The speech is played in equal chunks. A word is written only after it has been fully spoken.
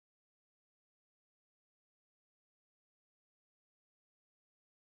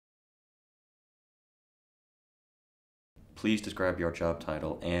Please describe your job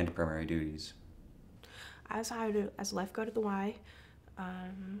title and primary duties. I was hired as a lifeguard at the Y.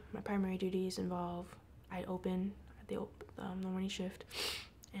 My primary duties involve I open the morning shift,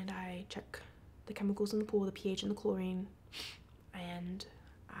 and I check the chemicals in the pool, the pH and the chlorine, and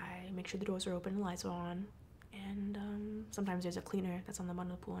I make sure the doors are open and lights are on, and sometimes there's a cleaner that's on the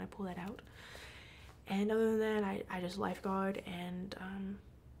bottom of the pool and I pull that out. And other than that, I just lifeguard and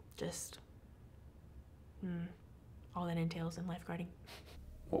just all that entails in lifeguarding.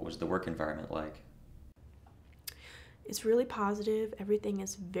 What was the work environment like? It's really positive. Everything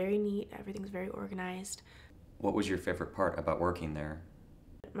is very neat. Everything's very organized. What was your favorite part about working there?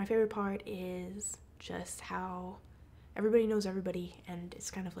 My favorite part is just how everybody knows everybody, and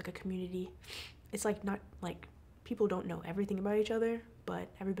it's kind of like a community. It's like not like people don't know everything about each other, but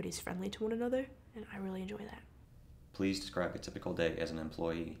everybody's friendly to one another, and I really enjoy that. Please describe a typical day as an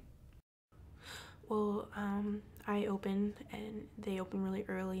employee. Well, I open, and they open really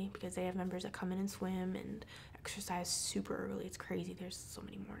early because they have members that come in and swim and exercise super early. It's crazy. There's so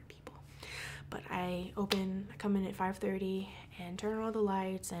many morning people. But I come in at 5:30 and turn on all the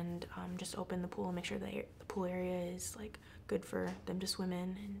lights and just open the pool and make sure the pool area is like good for them to swim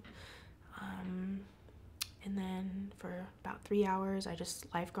in. And then for about 3 hours, I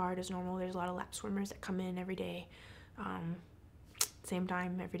just lifeguard as normal. There's a lot of lap swimmers that come in every day, same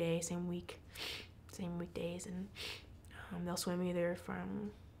time every day, same week, same weekdays, and they'll swim either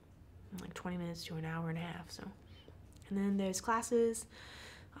from like 20 minutes to an hour and a half. So, and then there's classes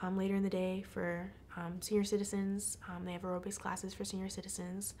later in the day for senior citizens. They have aerobics classes for senior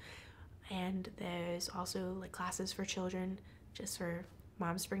citizens, and there's also like classes for children, just for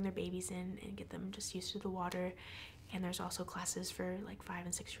moms to bring their babies in and get them just used to the water. And there's also classes for like 5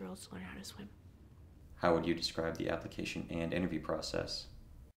 and 6 year olds to learn how to swim. How would you describe the application and interview process?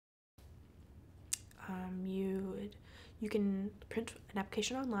 You can print an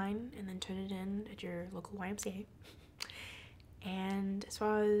application online and then turn it in at your local YMCA. And as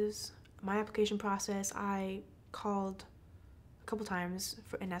far as my application process, I called a couple times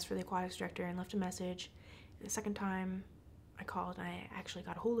and asked for the aquatics director and left a message. And the second time I called, I actually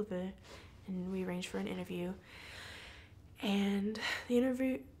got a hold of her and we arranged for an interview. And the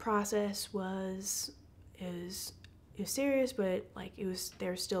interview process was serious, but like they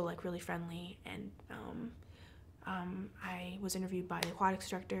were still like really friendly. And I was interviewed by the aquatics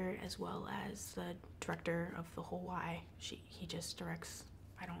director as well as the director of the whole Y. He just directs.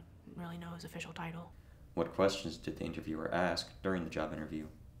 I don't really know his official title. What questions did the interviewer ask during the job interview?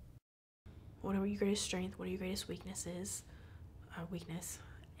 What are your greatest strengths? What are your greatest weaknesses?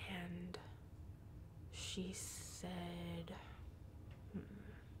 And she said,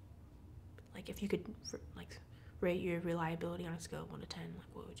 like, if you could like rate your reliability on a scale of 1 to 10, like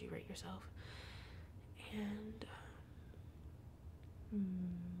what would you rate yourself? And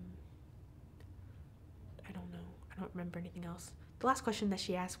I don't know. I don't remember anything else. The last question that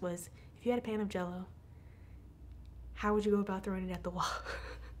she asked was, if you had a pan of Jell-O, how would you go about throwing it at the wall?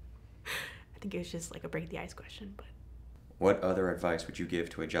 I think it was just like a break the ice question. But what other advice would you give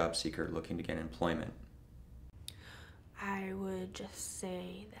to a job seeker looking to get employment? I would just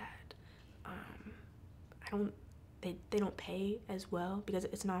say that they don't pay as well because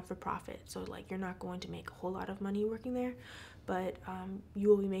it's not for profit. So like you're not going to make a whole lot of money working there, but you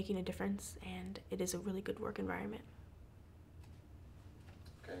will be making a difference, and it is a really good work environment.